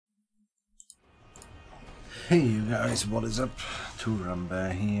Hey you guys, what is up?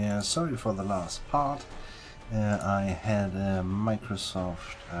 Turumba here. Sorry for the last part. I had a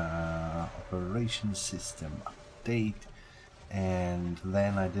Microsoft operation system update, and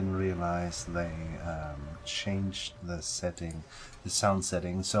then I didn't realize they changed the sound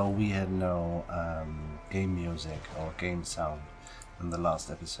setting, so we had no game music or game sound in the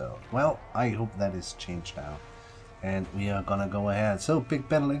last episode. Well, I hope that is changed now. And we are gonna go ahead. So, big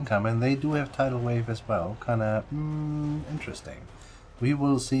battle incoming. They do have tidal wave as well. Kinda interesting. We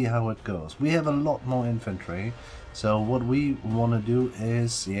will see how it goes. We have a lot more infantry. So what we want to do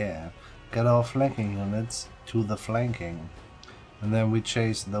is, yeah, get our flanking units to the flanking. And then we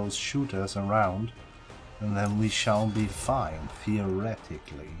chase those shooters around. And then we shall be fine,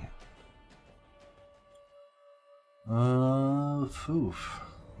 theoretically. Oof.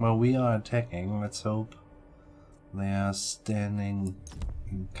 Well, we are attacking. Let's hope they are standing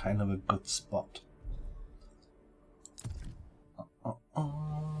in kind of a good spot.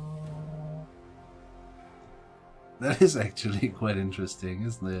 That is actually quite interesting,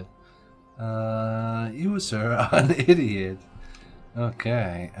 isn't it? You, sir, are an idiot.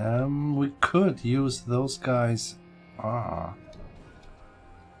 Okay, we could use those guys.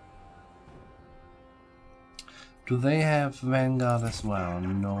 Do they have Vanguard as well?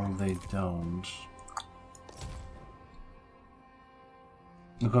 No, they don't.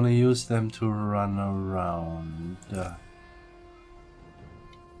 We're gonna use them to run around.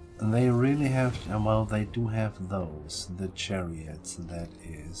 And they really have, well, they do have those, the chariots, that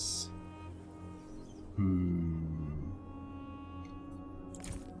is.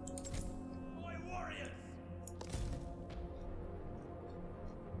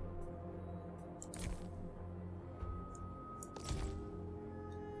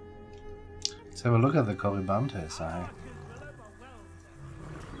 Let's have a look at the Corybantes,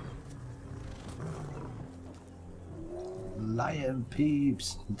 Lion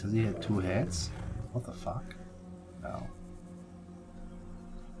peeps! Does he have two heads? What the fuck? No.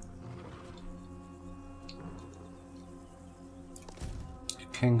 You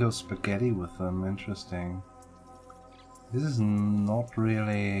can go spaghetti with them, interesting. This is not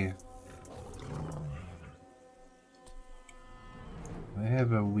really... They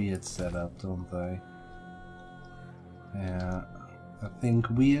have a weird setup, don't they? Yeah, I think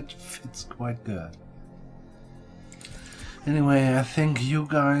weird fits quite good. Anyway, I think you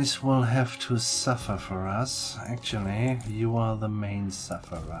guys will have to suffer for us. Actually, you are the main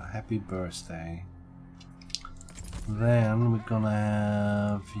sufferer. Happy birthday. Then we're gonna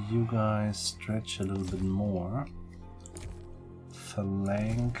have you guys stretch a little bit more.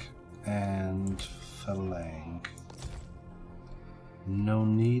 Phalanx and phalanx. No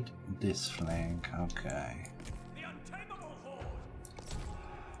need this flank. Okay.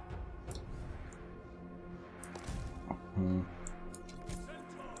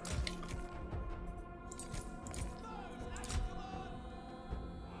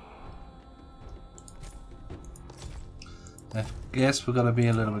 I guess we're gonna be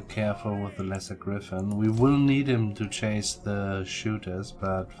a little bit careful with the Lesser Griffin. We will need him to chase the shooters,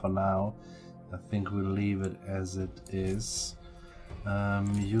 but for now I think we'll leave it as it is.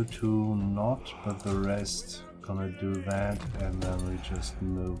 You two not, but the rest gonna do that, and then we just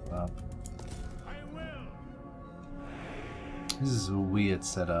move up. This is a weird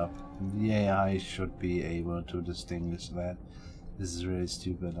setup. The AI should be able to distinguish that. This is really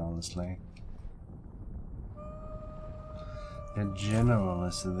stupid, honestly. The general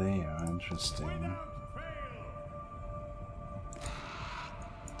is there, interesting.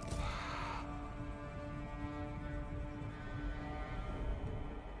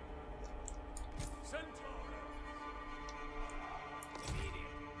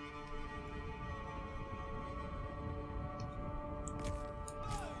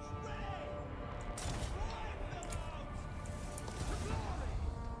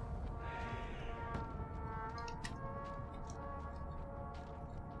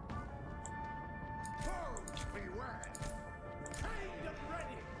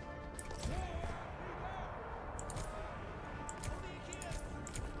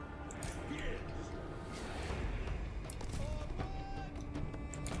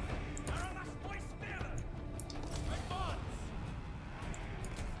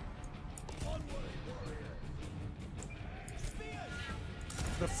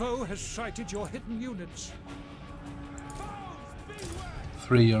 The foe has sighted your hidden units.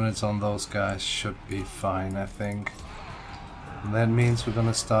 3 units on those guys should be fine, I think. And that means we're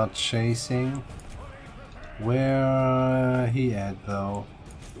gonna start chasing. Where he at, though?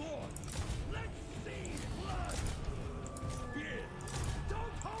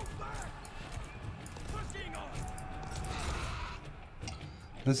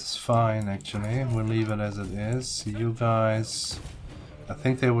 This is fine, actually. We'll leave it as it is. You guys... I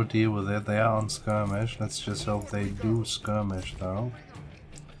think they will deal with it. They are on skirmish. Let's just hope they do skirmish, though.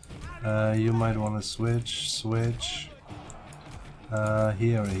 You might want to switch.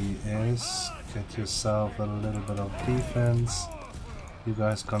 Here he is. Get yourself a little bit of defense. You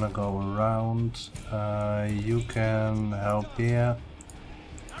guys gonna go around. You can help here.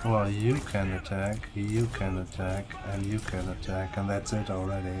 Well, you can attack, you can attack, and you can attack, and that's it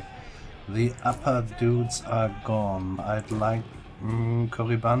already. The upper dudes are gone. I'd like...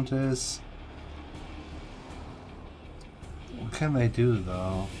 Corybantes. What can they do,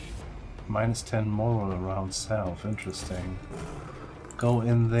 though? -10 moral around self. Interesting. Go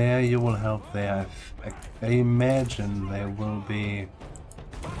in there, you will help there. I imagine they will be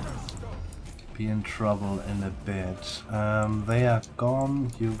in trouble in a bit. They are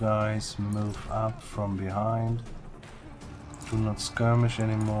gone. You guys move up from behind. Do not skirmish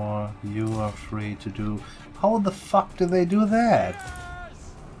anymore. You are free to do... How the fuck do they do that?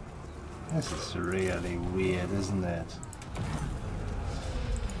 This is really weird, isn't it?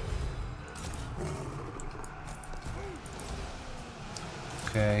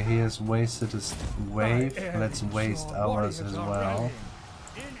 Okay, he has wasted his wave. Let's waste ours as well.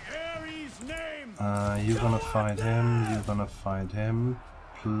 You're gonna fight him, you're gonna fight him.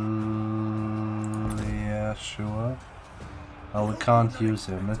 Yeah, sure. Oh, we can't use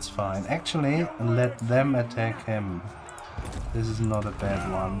him, that's fine. Actually, let them attack him. This is not a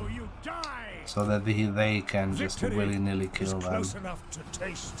bad one. So that they can just willy-nilly kill them.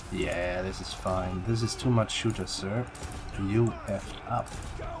 Yeah, this is fine. This is too much shooter, sir. You effed up.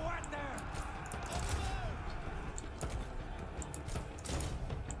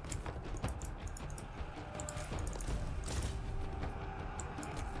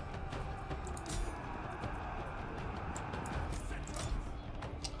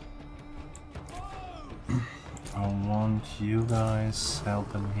 I want you guys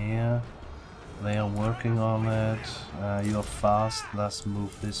helping here. They are working on it. You're fast, thus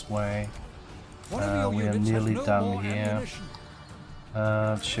move this way. We are nearly done here.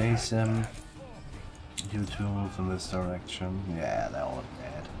 Chase him. You two move in this direction. Yeah, they're all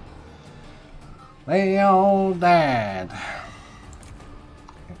dead. They're all dead.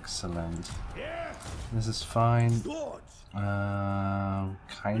 Excellent. This is fine.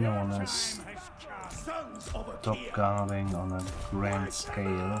 Kinda wanna stop guarding on a grand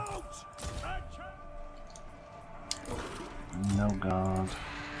scale. No guard,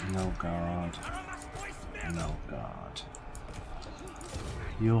 no guard, no guard.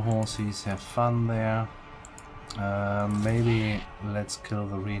 You horses have fun there. Maybe let's kill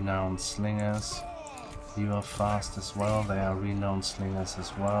the renowned slingers. You are fast as well, they are renowned slingers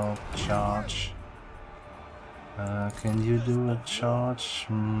as well. Charge. Can you do a charge?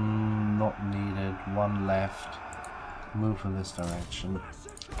 Not needed. One left. Move in this direction.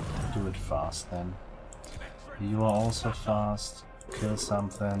 Do it fast then. You are also fast. Kill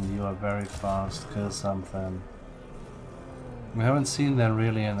something. You are very fast. Kill something. We haven't seen them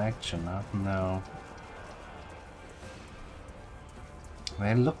really in action, huh? No.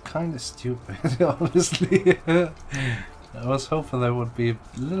 They look kind of stupid, honestly. I was hoping they would be a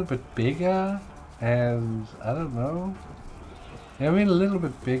little bit bigger. And I don't know. I mean, a little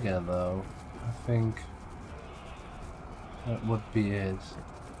bit bigger though. I think that would be it.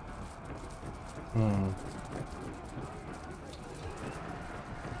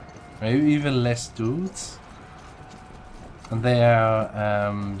 Maybe even less dudes. And they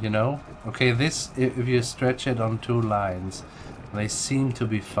are, you know. Okay, this, if you stretch it on 2 lines, they seem to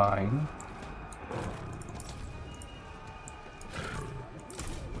be fine.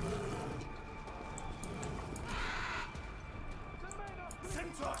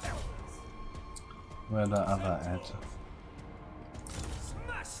 Where the other at?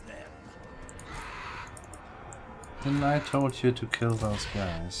 Didn't I told you to kill those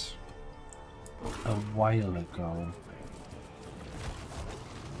guys a while ago?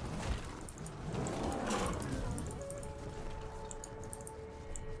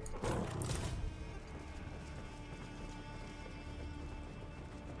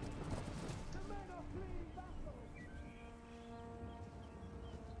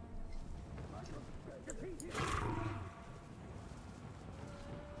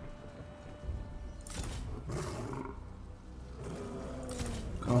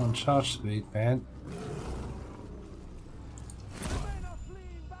 Go on, charge speed, man.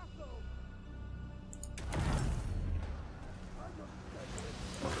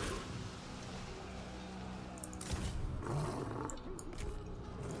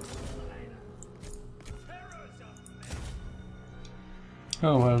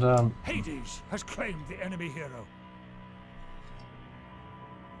 Oh, well done. Hades has claimed the enemy hero.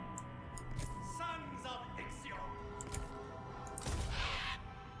 Sons of XXII.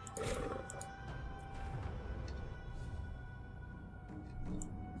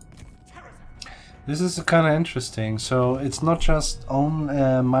 This is kind of interesting. So it's not just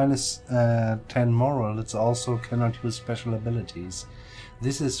on minus 10 moral, it's also cannot use special abilities.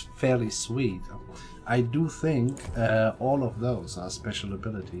 This is fairly sweet. I do think all of those are special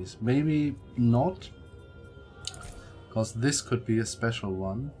abilities. Maybe not, because this could be a special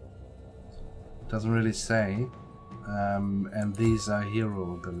one. Doesn't really say. And these are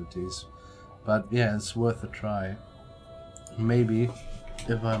hero abilities. But yeah, it's worth a try. Maybe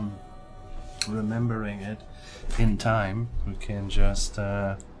if I'm remembering it in time, we can just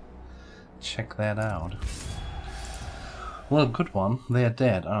check that out. Well, good one. They are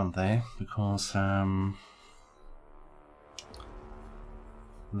dead, aren't they? Because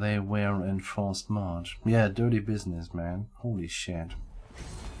they were in forced march. Yeah, dirty business, man. Holy shit.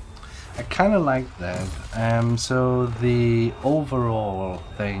 I kind of like that. So the overall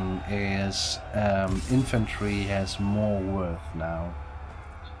thing is infantry has more worth now.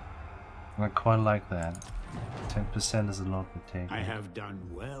 I quite like that. 10% is a lot to take. I have done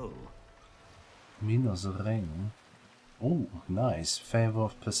well. Mythos ring. Oh, nice. Favor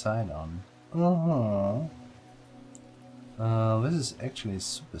of Poseidon. This is actually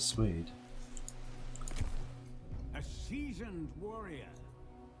super sweet. A seasoned warrior.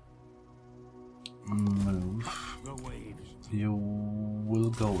 Move. The waves. You will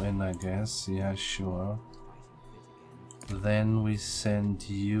go in, I guess. Yeah, sure. Then we send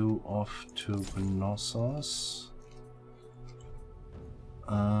you off to Gnossos.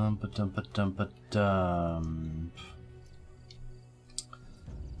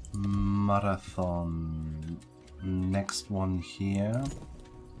 Marathon. Next one here.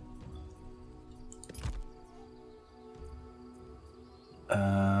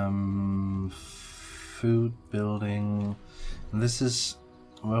 Food building. This is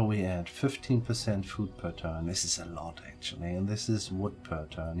where we at 15% food per turn. This is a lot actually, and this is wood per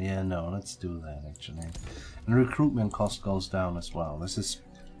turn. Yeah, no, let's do that actually. And recruitment cost goes down as well. This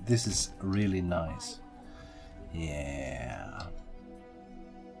is really nice. Yeah.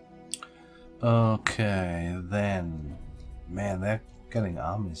 Okay, then, man, they're getting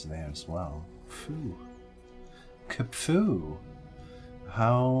armies there as well. Phew. Kapfu.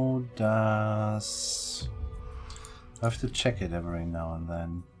 How does... I have to check it every now and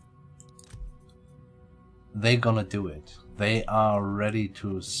then. They're gonna do it. They are ready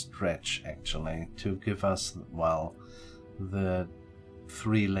to stretch, actually, to give us, well, the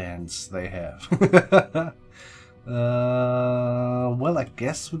 3 lands they have. Well, I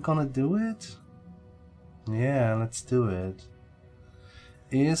guess we're gonna do it. Yeah, let's do it.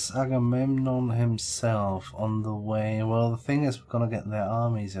 Is Agamemnon himself on the way? Well, the thing is, we're gonna get their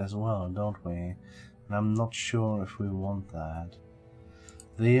armies as well, don't we? And I'm not sure if we want that.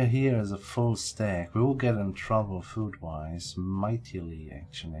 They are here as a full stack. We will get in trouble food-wise. Mightily,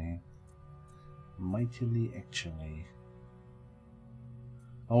 actually. Mightily, actually.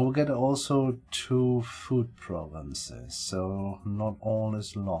 And we'll get also 2 food provinces, so not all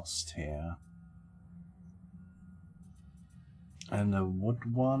is lost here. And a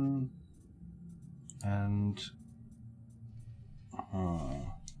wood one. And...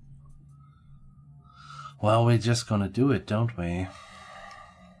 Well, we're just gonna do it, don't we?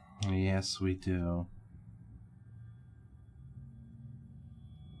 Yes, we do.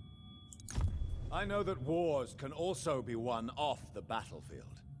 I know that wars can also be won off the battlefield.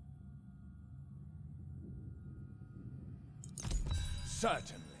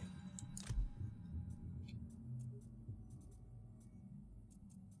 Certainly.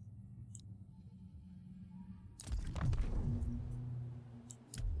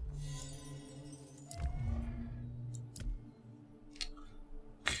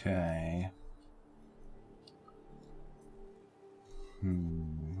 Okay.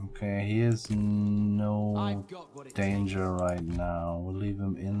 Okay, he is no danger right now. We'll leave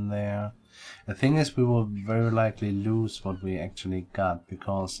him in there. The thing is, we will very likely lose what we actually got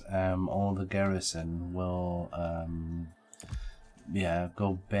because all the garrison will yeah,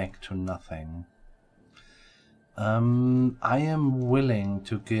 go back to nothing. I am willing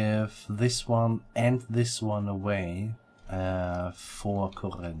to give this one and this one away for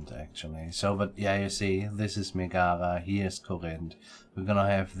Corinth actually. So, but yeah, you see, this is Megara, here's Corinth. We're gonna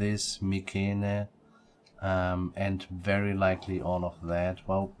have this, Mykene, and very likely all of that.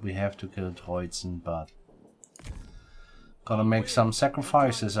 Well, we have to kill Troitzen, but gotta make some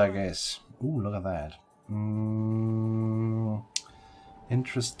sacrifices, I guess. Ooh, look at that.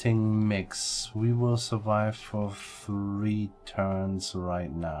 Interesting mix. We will survive for 3 turns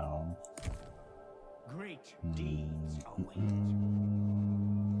right now. Great deeds await.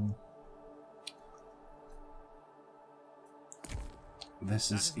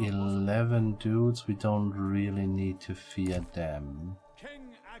 This is 11 dudes. We don't really need to fear them.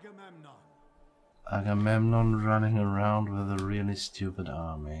 King Agamemnon. Agamemnon running around with a really stupid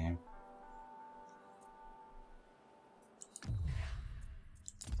army.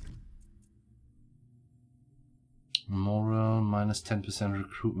 Moral minus 10%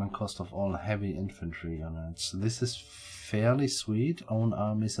 recruitment cost of all heavy infantry units. This is fairly sweet. Own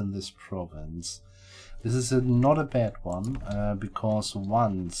armies in this province. This is not a bad one, because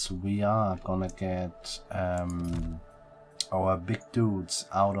once we are gonna get our big dudes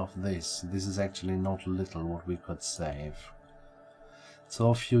out of this is actually not little what we could save. It's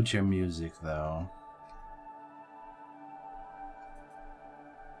all future music though.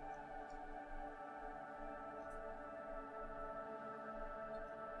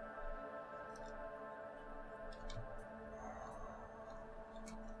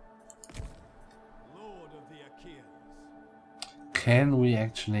 Can we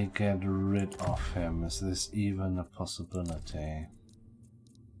actually get rid of him? Is this even a possibility?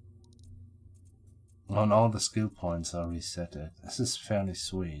 Oh no, the skill points are resetted. This is fairly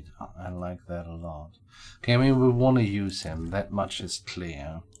sweet. I like that a lot. Okay, I mean, we want to use him. That much is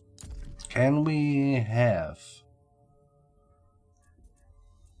clear. Can we have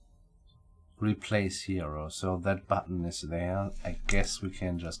replace hero? So that button is there. I guess we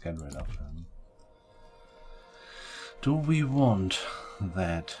can just get rid of him. Do we want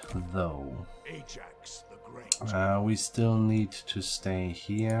that though? Ajax the Great. We still need to stay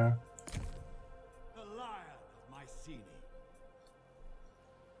here. The Lion of Mycenae.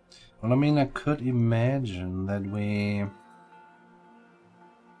 Well, I mean, I could imagine that we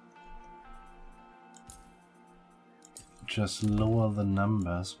just lower the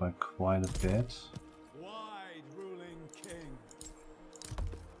numbers by quite a bit.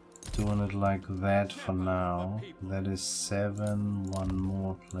 Doing it like that for now. That is 7. One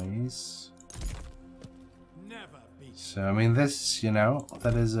more, please. So, I mean, this, you know,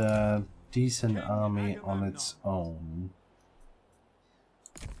 that is a decent army on its own.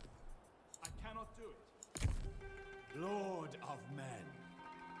 I cannot do it. Lord of men.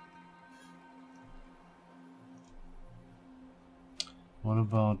 What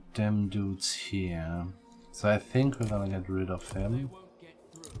about them dudes here? So I think we're gonna get rid of him.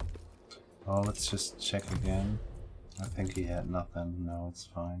 Oh, let's just check again. I think he had nothing. No, it's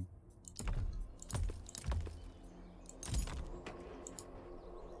fine.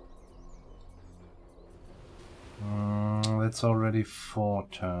 That's already 4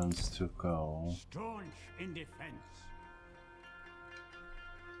 turns to go. Staunch in defense.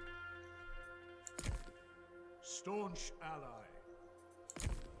 Staunch ally.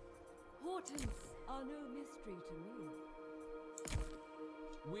 Portents are no mystery to me.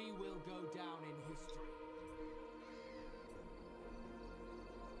 We will go down in history.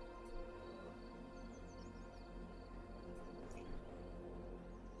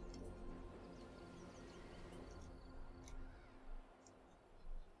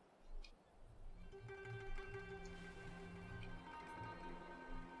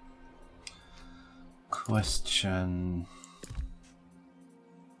 Question.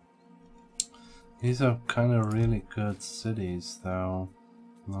 These are kind of really good cities though.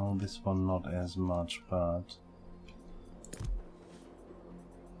 No, this one not as much, but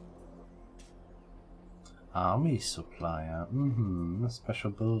army supplier. A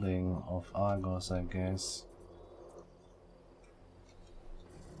special building of Argos, I guess.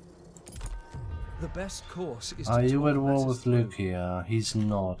 The best course is Are to you talk at war matters with through. Lycia? He's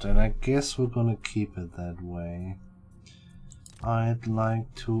not, and I guess we're gonna keep it that way. I'd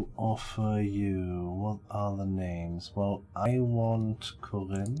like to offer you... What are the names? Well, I want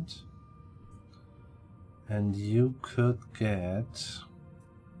Corinth. And you could get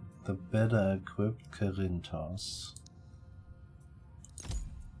the better equipped Corinthos.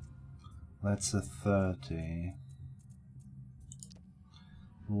 That's a 30.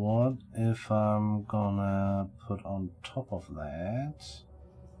 What if I'm gonna put on top of that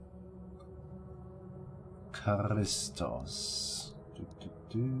Charistos?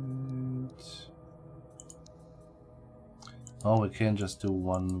 Oh, we can't just do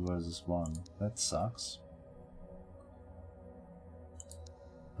 1 versus 1. That sucks.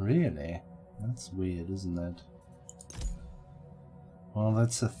 Really? That's weird, isn't it? Well,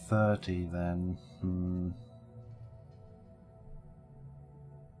 that's a 30 then.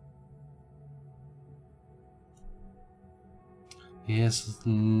 He has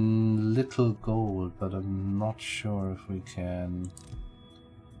little gold, but I'm not sure if we can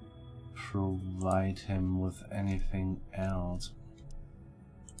provide him with anything else.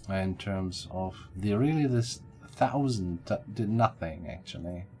 In terms of this 1,000 did nothing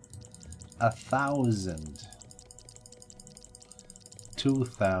actually. 1,000,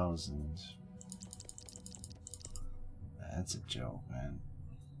 2,000. That's a joke, man.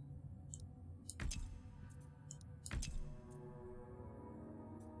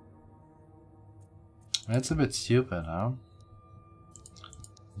 That's a bit stupid, huh?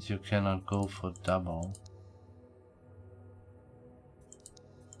 You cannot go for double.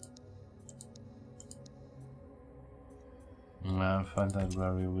 I find that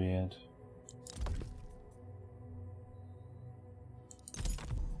very weird.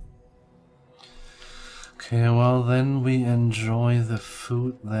 Okay, well then we enjoy the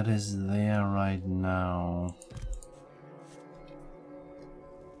food that is there right now.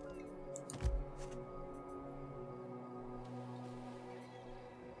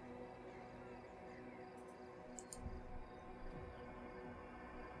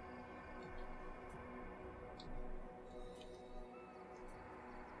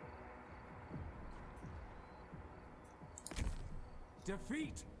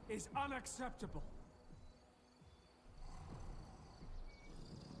 Defeat is unacceptable.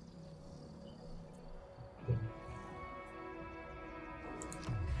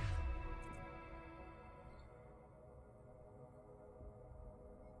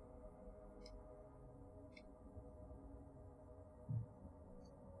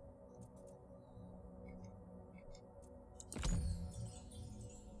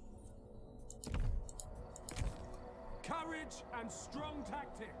 Courage and strong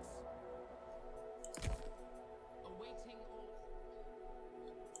tactics. Awaiting orders.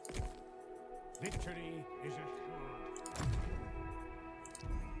 Victory is assured.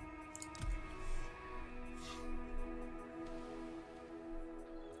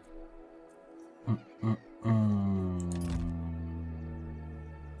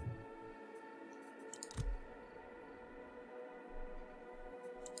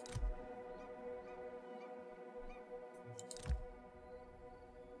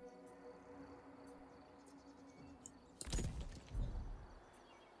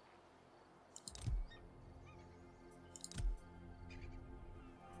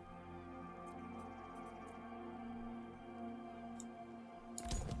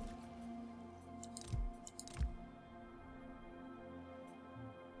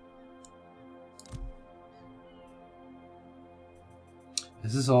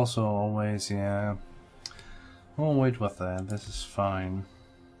 This is also always, yeah. I'll wait with that, this is fine.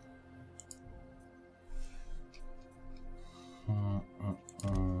 Dead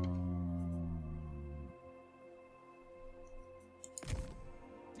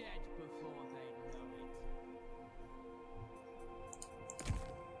before they know it.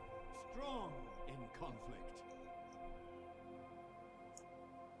 Strong in conflict.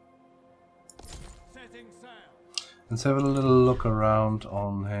 Setting sail. Let's have a little look around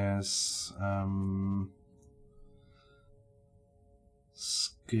on his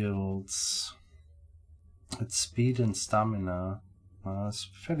skills. It's speed and stamina. It's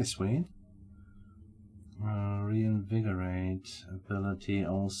fairly sweet. Reinvigorate ability,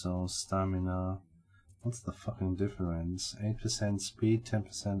 also stamina. What's the fucking difference? 8% speed,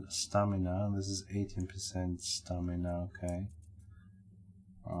 10% stamina. This is 18% stamina. Okay.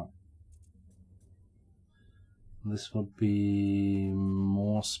 This would be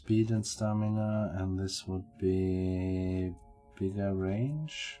more speed and stamina, and this would be bigger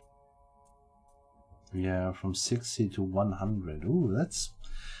range. Yeah, from 60 to 100. Ooh, that's...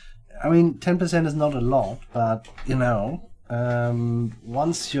 I mean, 10% is not a lot, but, you know,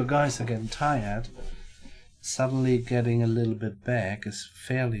 once your guys are getting tired, suddenly getting a little bit back is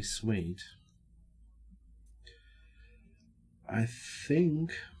fairly sweet. I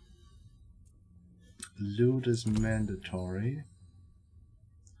think loot is mandatory.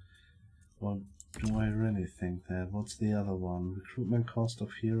 What do I really think that? What's the other one? Recruitment cost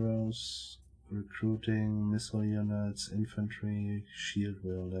of heroes, recruiting, missile units, infantry, shield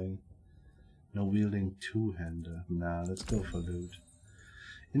wielding. No wielding two-hander. Nah, let's go for loot.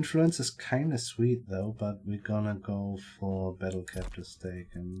 Influence is kinda sweet though, but we're gonna go for battle captors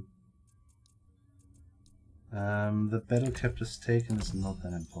taken. The battle captors taken is not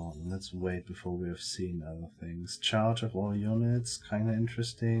that important. Let's wait before we have seen other things. Charge of all units, kinda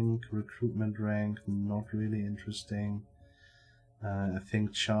interesting. Recruitment rank, not really interesting. I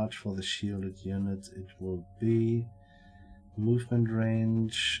think charge for the shielded units it will be. Movement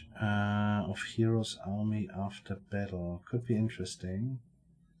range of hero's army after battle. Could be interesting.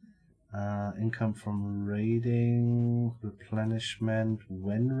 Income from raiding, replenishment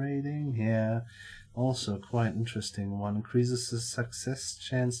when raiding. Yeah, also quite interesting one. Increases the success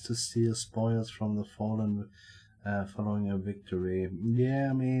chance to steal spoils from the fallen following a victory.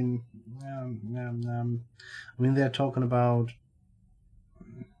 Yeah, I mean, they're talking about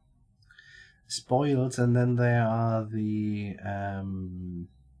spoils, and then there are the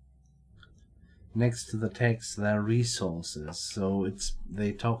next to the text there are resources, so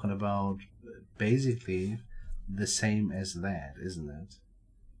they're talking about basically the same as that, isn't it?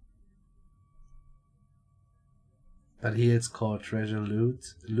 But here it's called treasure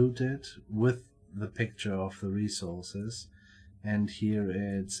looted with the picture of the resources, and here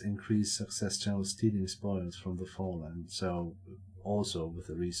it's increased success chance stealing spoils from the fallen, so also with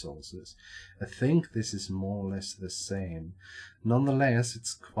the resources. I think this is more or less the same. Nonetheless,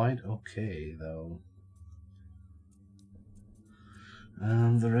 it's quite okay though.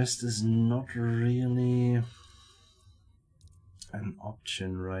 The rest is not really an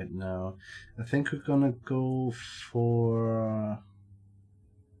option right now. I think we're gonna go for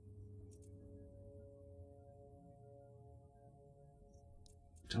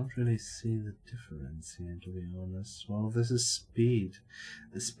don't really see the difference here, to be honest. Well, this is speed.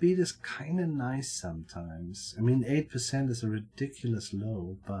 The speed is kind of nice sometimes. I mean, 8% is a ridiculous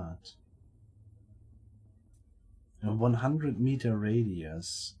low, but a 100-meter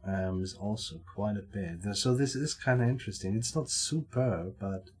radius is also quite a bit. So this is kind of interesting. It's not superb,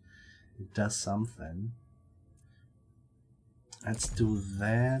 but it does something. Let's do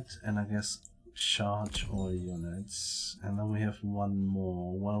that, and I guess charge all units, and then we have one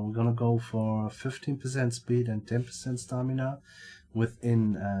more. Well, we're gonna go for 15% speed and 10% stamina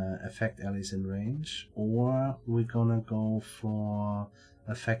within affect allies in range, or we're gonna go for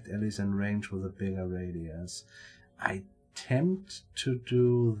affect allies in range with a bigger radius. I tempt to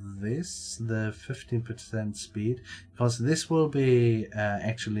do this, the 15% speed, because this will be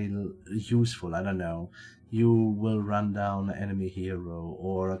actually useful. I don't know. You will run down an enemy hero,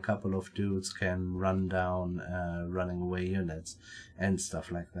 or a couple of dudes can run down running away units and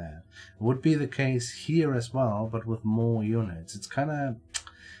stuff like that. Would be the case here as well, but with more units. It's kind of,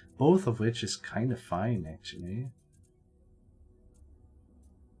 both of which is kind of fine actually.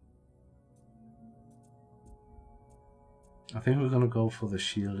 I think we're gonna go for the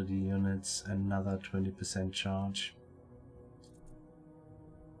shielded units, another 20% charge.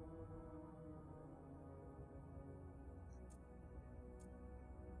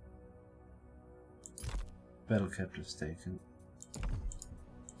 Battle captives taken.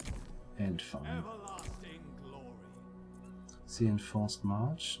 And fun. Everlasting glory. See enforced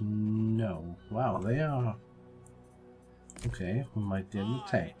march? No. Wow, they are... Okay, we might get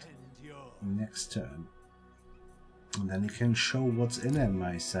attacked. Next turn. And then he can show what's in him,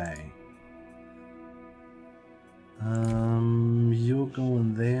 I say. You're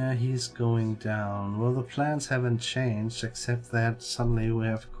going there, he's going down. Well, the plans haven't changed, except that suddenly we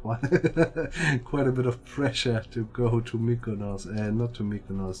have quite quite a bit of pressure to go to Mykonos, not to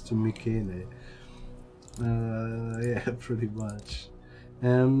Mykonos, to Mykene. Yeah, pretty much.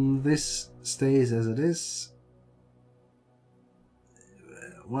 This stays as it is.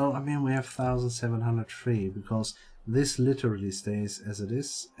 Well, I mean, we have 1,703 because this literally stays as it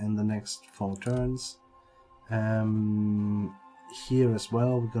is in the next 4 turns. Here as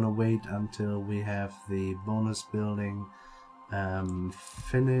well, we're gonna wait until we have the bonus building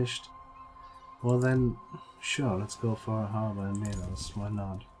finished. Well then, sure, let's go for a harbor in Mythos, why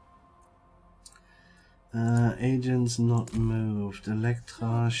not? Agents not moved.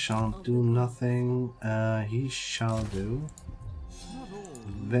 Electra shan't do nothing. He shall do.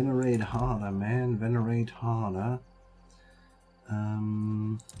 Venerate harder, man, venerate harder.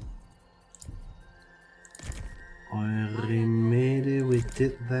 Eurymede, we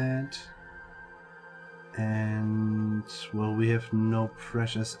did that. And, well, we have no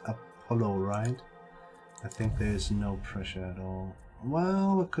precious Apollo, right? I think there is no pressure at all.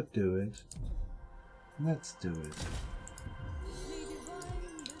 Well, we could do it. Let's do it.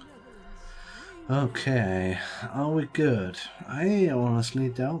 Okay, are we good? I honestly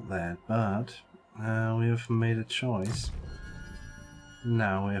doubt that, but we have made a choice.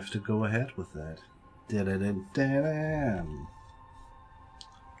 Now we have to go ahead with that. Da-da-da-da-da.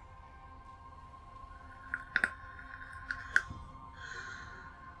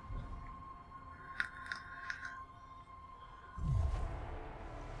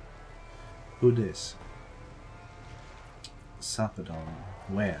 Who this? Sapodon.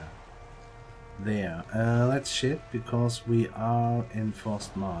 Where? there. That's shit, because we are in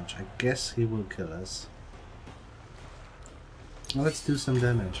forced march. I guess he will kill us. Well, let's do some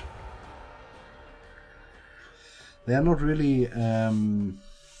damage. They are not really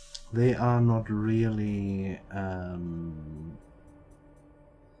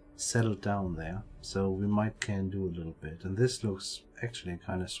settled down there, so we can do a little bit. And this looks actually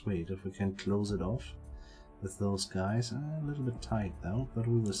kind of sweet if we can close it off with those guys. A little bit tight though, but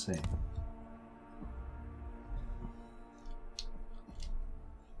we will see.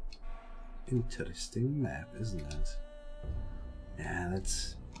 Interesting map, isn't it? Yeah,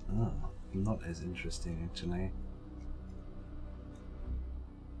 that's not as interesting actually.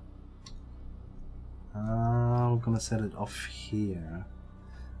 I'm gonna set it off here.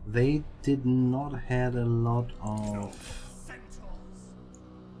 They did not have a lot of...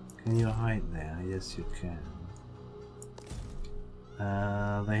 Can you hide there? Yes, you can.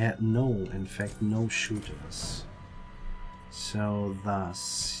 They had in fact no shooters. So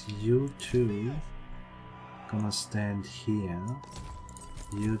thus, you two gonna stand here.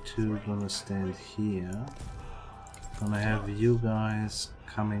 You two gonna stand here. Gonna have you guys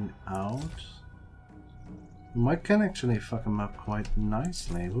coming out. I can actually fuck them up quite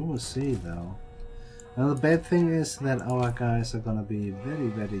nicely. We will see though. Now the bad thing is that our guys are gonna be very,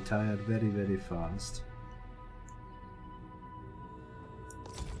 very tired very fast.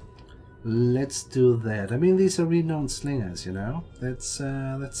 Let's do that. I mean, these are renowned slingers, you know. That's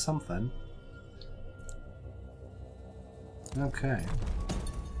something. Okay.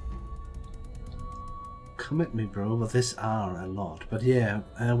 Commit me, bro, but this are a lot. But yeah,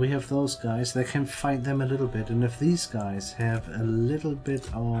 we have those guys. They can fight them a little bit, and if these guys have a little bit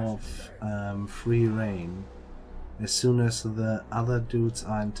of free reign, as soon as the other dudes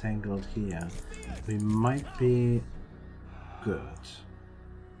are entangled here, we might be good.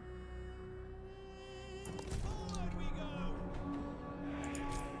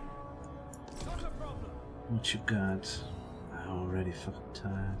 What you got? I'm already fucking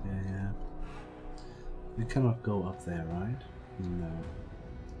tired. Yeah. We cannot go up there, right? No.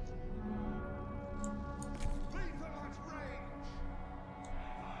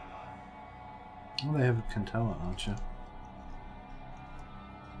 Oh, they have a Kentawa archer.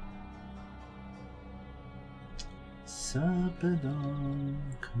 Sarpedon,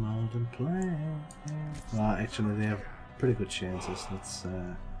 come out and play. Well, actually, they have pretty good chances.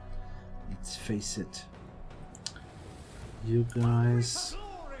 Let's face it. You guys.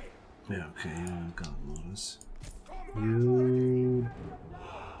 Yeah, okay, God notice. You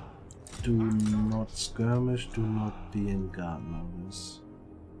do not skirmish, do not be in guard notice.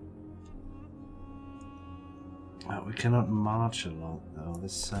 We cannot march a lot though,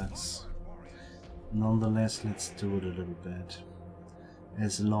 this sucks. Nonetheless, let's do it a little bit.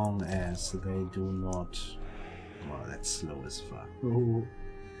 As long as they do not... Well, that's slow as fuck. Ooh.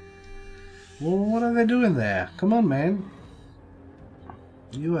 Well, what are they doing there? Come on, man.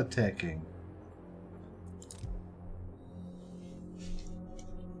 You attacking.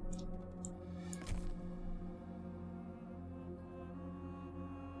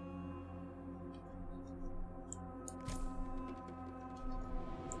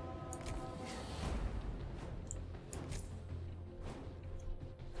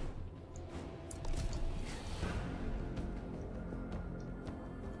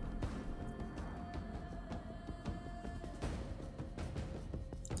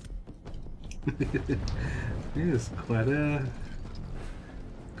 He is quite a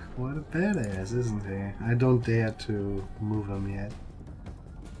badass, isn't he? I don't dare to move him yet.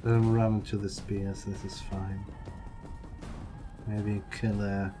 Let him run into the spears, this is fine. Maybe kill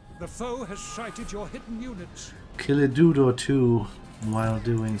a... The foe has sighted your hidden units. Kill a dude or two while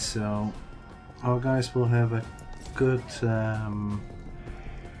doing so. Our guys will have a good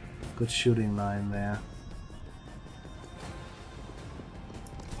good shooting line there.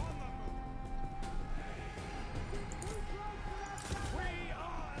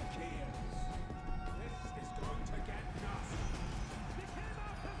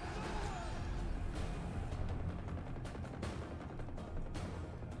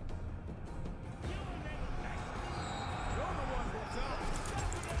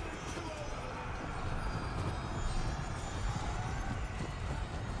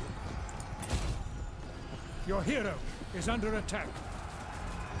 Your hero is under attack.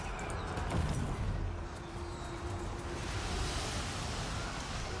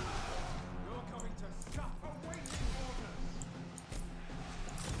 You're going to suffer waiting orders.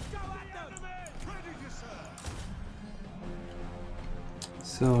 Go at them! Ready to serve.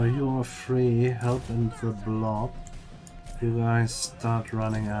 So you're free, help in the blob. You guys start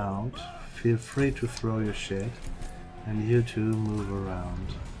running out. Feel free to throw your shit, and you two move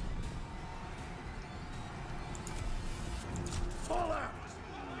around. Fall out!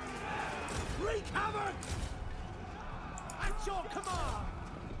 Wreak havoc! At your command!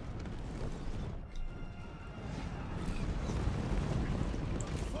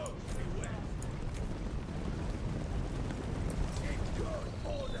 Foes beware! In good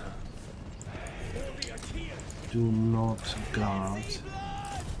order! For the Achaeans! Do not guard.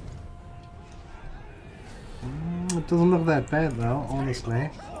 It doesn't look that bad though, honestly.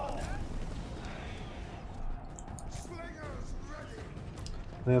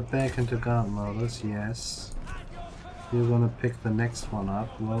 We're back into guard modus, yes. You're gonna pick the next one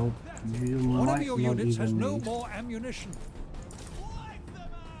up. Well, you One might of your not units has even no need. more ammunition.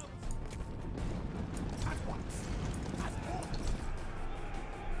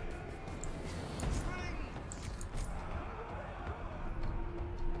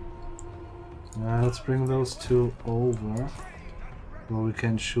 Let's bring those two over, where we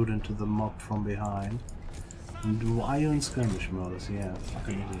can shoot into the mob from behind. And why are you in skirmish modus? Yeah,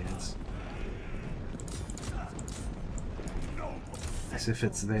 fucking idiots. As if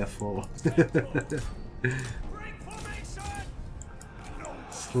it's their fault.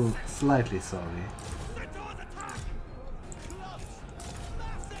 Slightly sorry.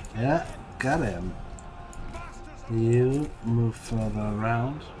 Yeah, got him. You move further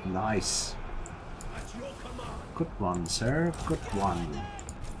around. Nice. Good one, sir. Good one.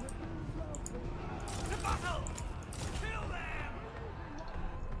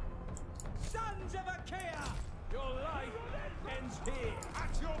 Sons of Achaea! Your life ends here!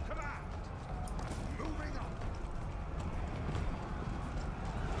 At your command! Moving on!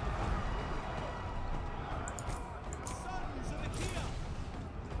 Sons of Achaea!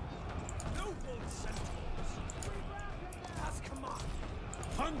 Noble centaurs! As command!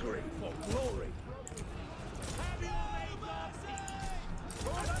 Hungry for glory! Have you made mercy?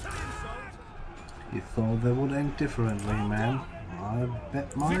 For that insult! You thought they would end differently, man. I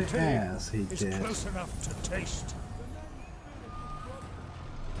bet my Victory ass he is did. close enough to taste.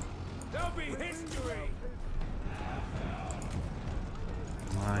 There'll be history!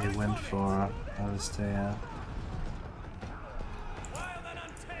 He went for Alistair. Wild and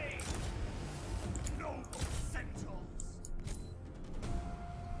untamed! Noble centaurs!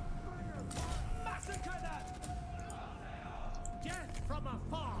 Massacre them! Death from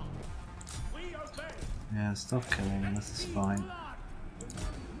afar! We obey! Yeah, stop killing. This is fine. Blood!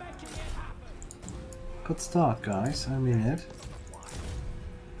 Making it happen! Good start, guys. I mean it.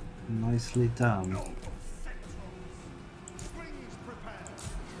 Nicely done. Slings prepared!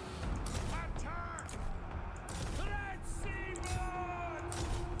 Attack! Red sea blood!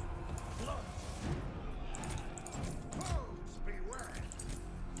 Blood! Foes beware!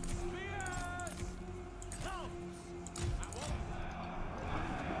 Spears! Clubs!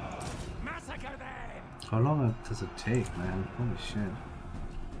 Massacre them! How long does it take, man? Holy shit.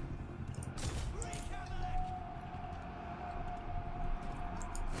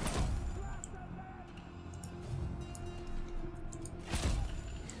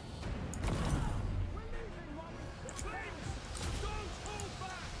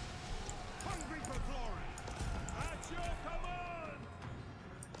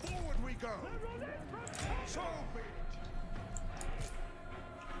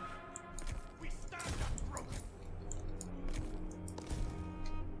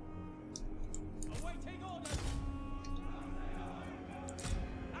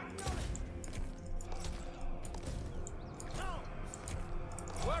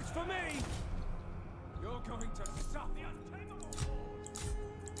 Works for me! You're going to suffer the untamable force!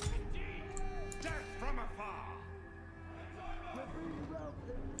 Indeed! Death from afar!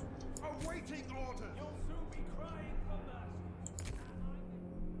 Awaiting orders! You'll soon be crying for mercy!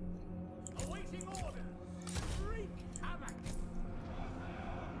 Awaiting orders! Wreak havoc!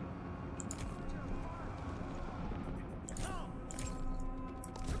 Come!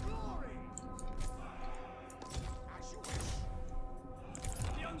 To glory! As you wish!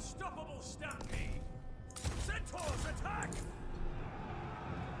 The unstoppable stampede! Centaurs attack!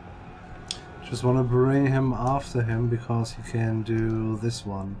 Just want to bring him after him because he can do this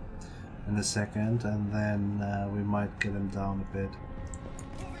one in a second, and then we might get him down a bit.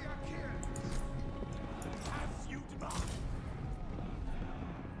 For the Achaeans! As you demand!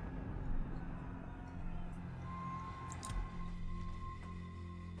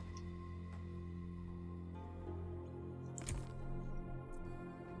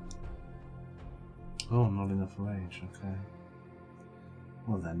 Oh, not enough rage, okay.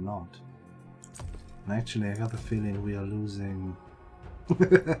 Well, they're not. And actually, I got the feeling we are losing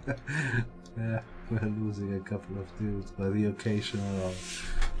Yeah, we're losing a couple of dudes by the occasional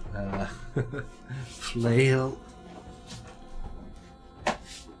flail.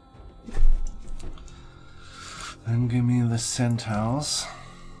 And give me the centaurs.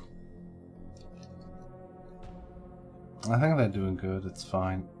 I think they're doing good, it's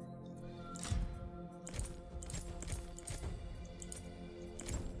fine.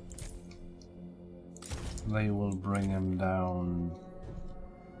 They will bring him down.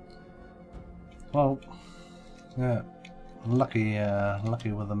 Well, yeah,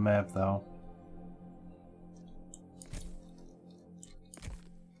 lucky with the map though.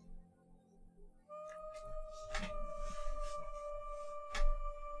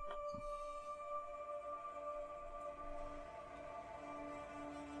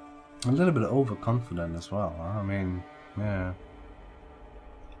 A little bit overconfident as well. Huh? I mean, yeah.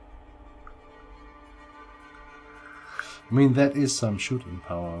 I mean, that is some shooting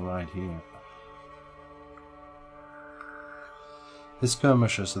power right here. His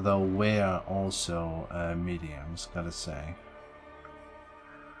skirmishers, though, were also mediums, gotta say.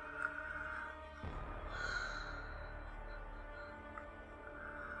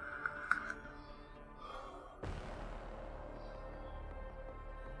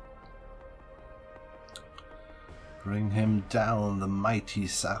 Bring him down, the mighty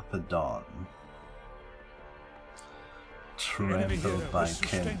Sarpedon. Trampled by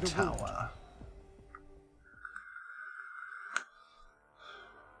Kentaur.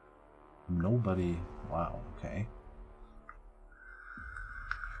 Nobody. Wow. Okay.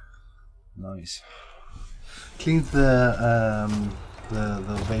 Nice. Cleaned the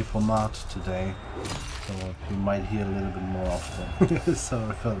vapor mart today, so you might hear a little bit more often.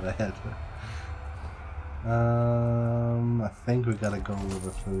 Sorry for that. I think we gotta go with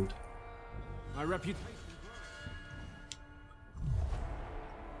the food. My reputation.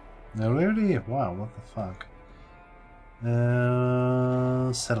 No, really? Wow, what the fuck?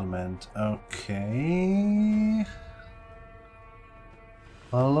 Settlement. Okay.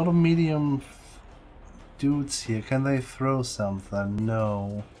 Well, a lot of medium dudes here. Can they throw something?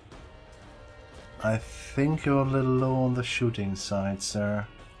 No. I think you're a little low on the shooting side, sir.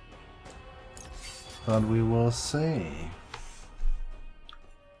 But we will see.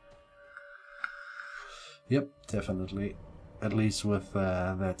 Yep, definitely. At least with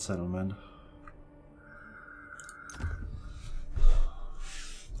that settlement.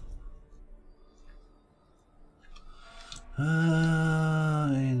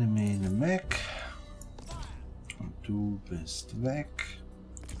 Enemy in the mech. Du bist weg.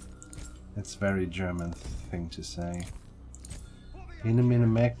 That's very German thing to say. Enemy in the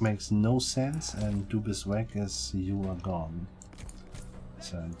mech makes no sense, and du bist weg is you are gone.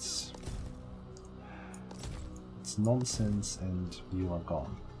 So it's nonsense and you are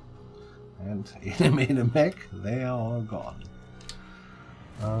gone. And enemy in the mech, they are all gone.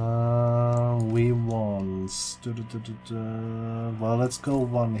 We want... Well, let's go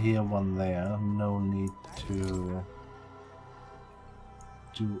one here, one there. No need to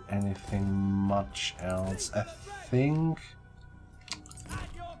do anything much else. I think...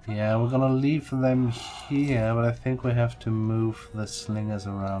 Yeah, we're gonna leave them here, but I think we have to move the slingers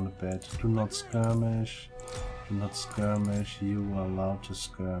around a bit. Do not skirmish. Do not skirmish. You are allowed to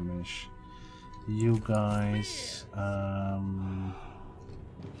skirmish. You guys...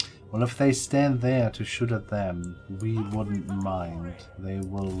 Well, if they stand there to shoot at them, we wouldn't mind. They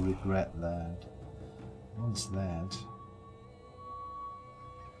will regret that. What's that?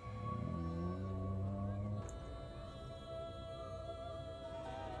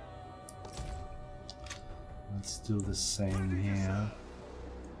 Let's do the same here.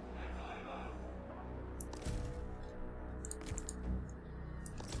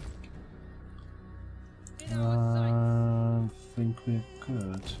 I think we're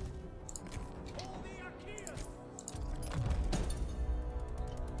good.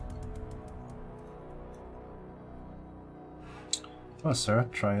 Oh, sir,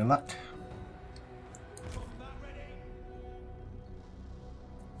 try your luck.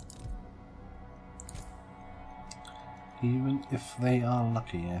 Even if they are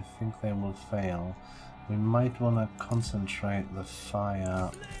lucky, I think they will fail. We might want to concentrate the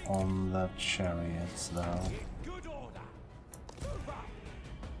fire on the chariots, though.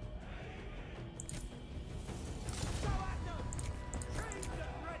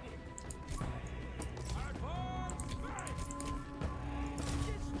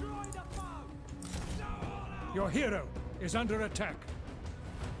 Your hero is under attack.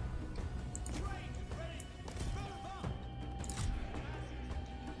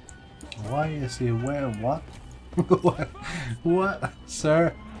 Why is he where? What? What? What?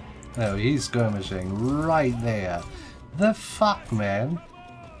 Sir? No, he's skirmishing right there. The fuck, man?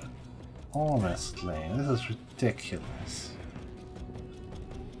 Honestly, this is ridiculous.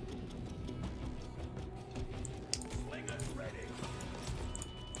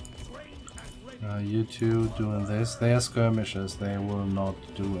 You two doing this. They are skirmishers. They will not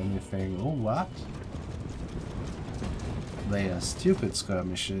do anything. Oh, what? They are stupid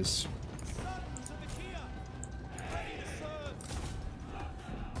skirmishers.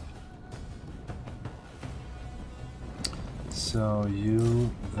 So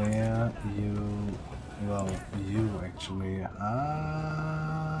you there, you, well, you actually. The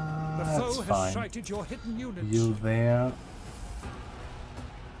That's foe has fine. sighted your hidden units. You there.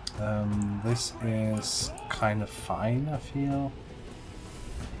 This is kind of fine, I feel.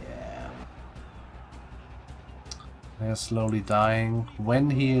 Yeah. They're slowly dying. When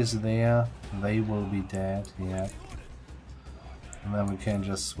he is there, they will be dead, yeah. And then we can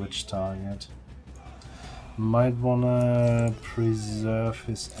just switch target. Might wanna preserve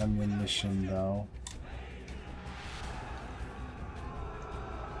his ammunition though.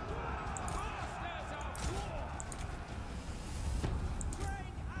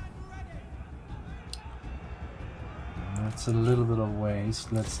 It's a little bit of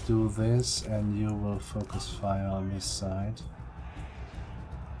waste. Let's do this and you will focus fire on this side.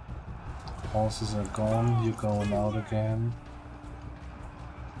 Horses are gone, you're going out again.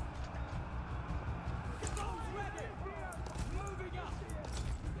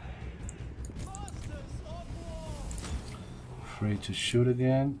 Free to shoot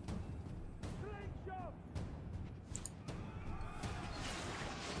again.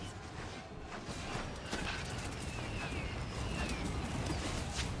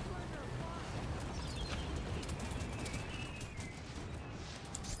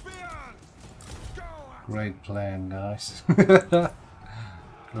 Great plan, guys.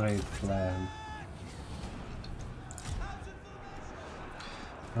 Great plan.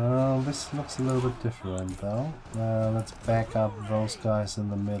 This looks a little bit different though. Let's back up those guys in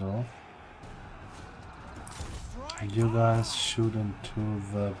the middle. You guys shoot into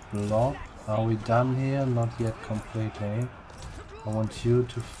the block. Are we done here? Not yet completely. I want you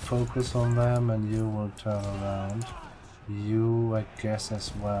to focus on them and you will turn around. You, I guess,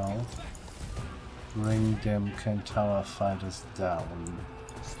 as well. Bring them Centaur fighters down.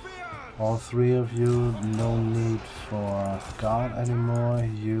 All three of you, no need for guard anymore.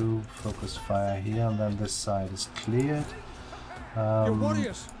 You focus fire here and then this side is cleared. Your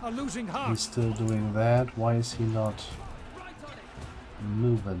warriors are losing heart. He's still doing that. Why is he not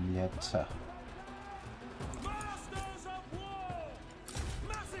moving yet?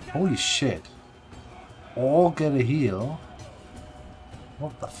 Holy shit. All get a heal.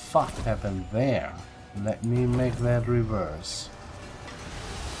 What the fuck happened there? Let me make that reverse.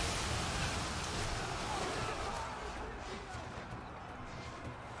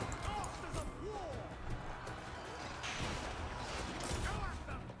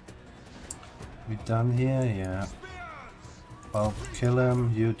 We done here? Yeah. Well, kill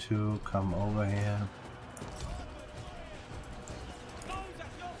him. You two come over here.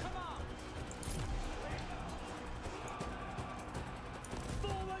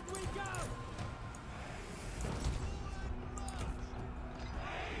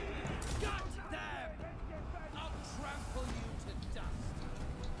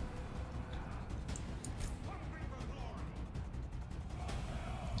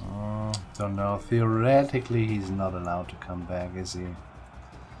 Don't know. Theoretically, he's not allowed to come back, is he?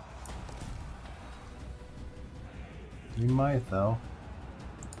 He might, though.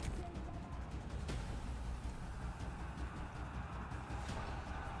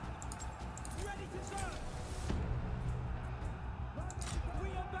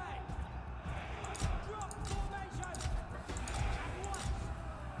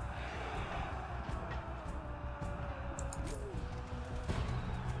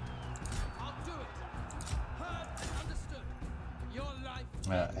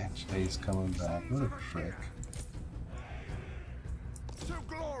 Actually, he's coming back. What a prick. To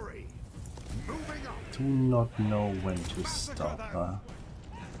glory. Moving up. Do not know when to stop, huh?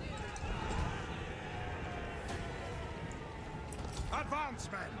 Advance,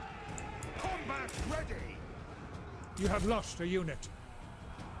 men. Combat ready. You have lost a unit.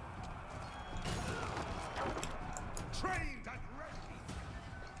 Trained and ready.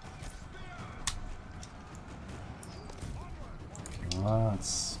 Well,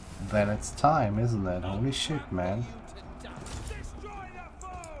 then it's time, isn't it? Holy shit, man. Destroy the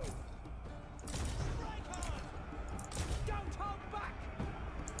foe. Don't hold back.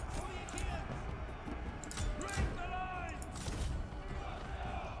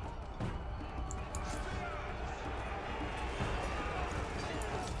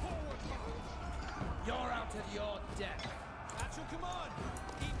 your death. At your command,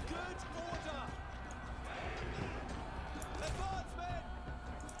 in good order. Advance, men!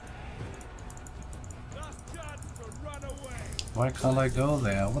 Last chance to run away. Why can't I go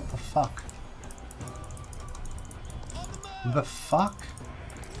there? What the fuck? On the move! The fuck?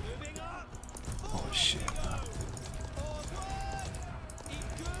 Moving up! Oh shit. Forward! In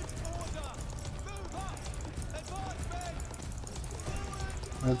good order! Move up! Advance, men!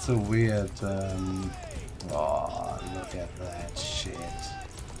 That's a weird, oh, look at that shit.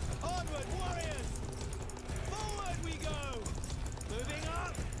 Onward, warriors! Forward we go! Moving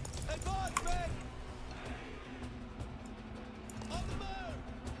up! Advance, men! On the move!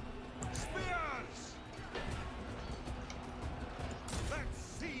 Spears! Let's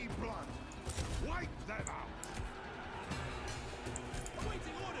see blood! Wipe them out!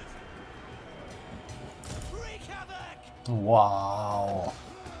 Awaiting orders! Wreak havoc! Wow.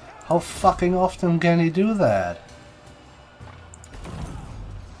 How fucking often can he do that?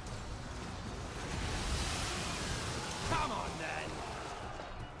 Come on, then!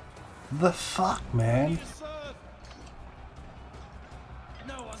 The fuck, man? To serve!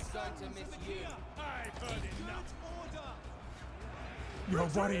 No one's going to miss you. I've heard enough! Order! Your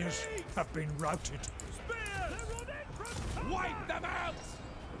warriors have been routed. Spears! Wipe them out!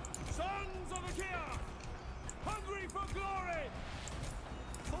 Sons of Achaea! Hungry for glory!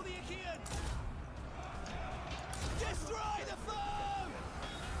 For the Achaeans! Destroy the foe!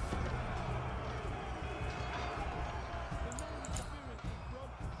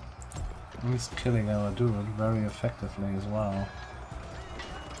 He's killing our dude very effectively as well.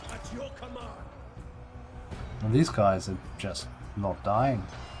 At your command! And these guys are just not dying.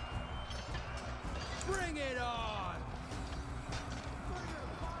 Bring it on!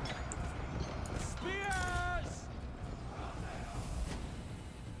 Spears!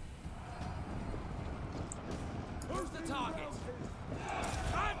 Who's the target?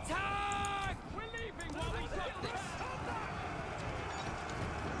 Attack! We're leaving while we got this!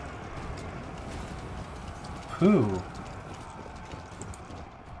 Who?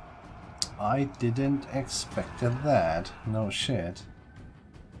 I didn't expect that. No shit.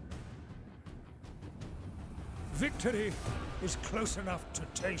 Victory is close enough to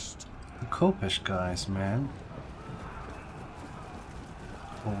taste. The Kopish guys, man.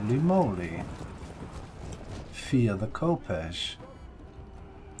 Holy moly. Fear the Kopish.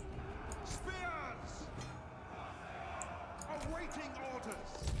 Spears! Awaiting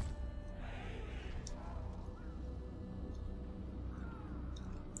orders!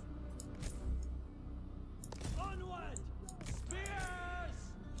 Onward! Spears!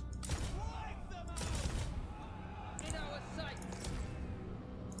 Wipe them out! In our sights.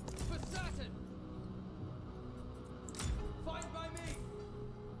 For certain. Fine by me.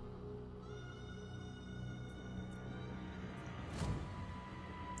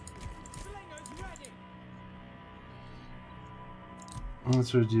 Slingers ready!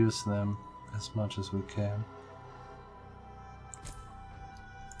 Let's reduce them as much as we can.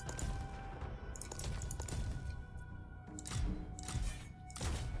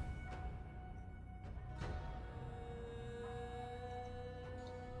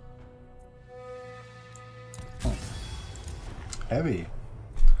 Heavy.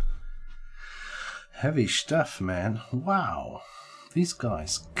 Heavy stuff, man. Wow. These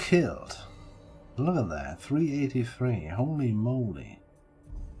guys killed. Look at that. 383. Holy moly.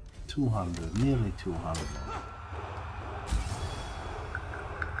 200. Nearly 200.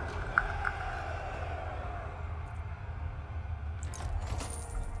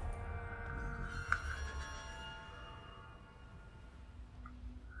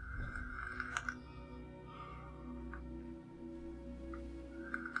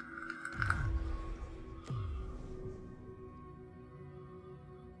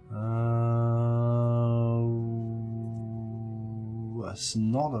 It's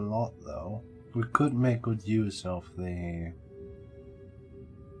not a lot though. We could make good use of the...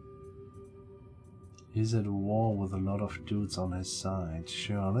 He's at war with a lot of dudes on his side.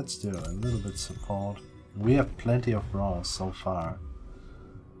 Sure, let's do a little bit support. We have plenty of bronze so far.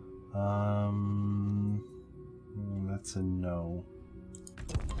 That's a no.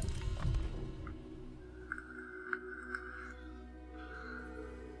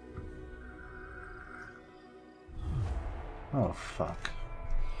 Oh fuck.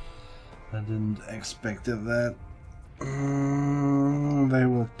 I didn't expect that. They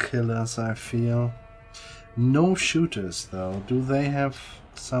will kill us, I feel. No shooters though. Do they have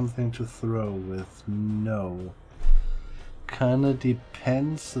something to throw with? No. Kinda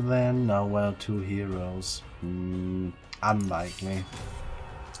depends then. Oh well, 2 heroes. Unlikely.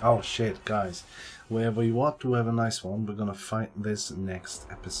 Oh shit, guys. Wherever you want to have a nice one, we're gonna fight this next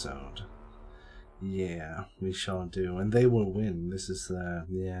episode. Yeah, we shall do. And they will win. This is,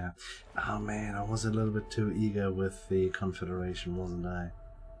 yeah. Oh man, I was a little bit too eager with the Confederation, wasn't I?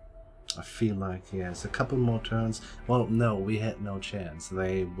 I feel like, yes, a couple more turns. Well, no, we had no chance.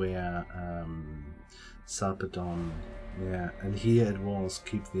 They were, Sarpedon. Yeah, and here it was,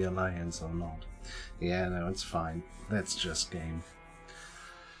 keep the alliance or not. Yeah, no, it's fine. That's just game.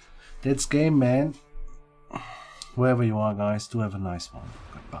 That's game, man. Wherever you are, guys, do have a nice one.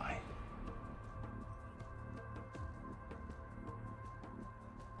 Goodbye.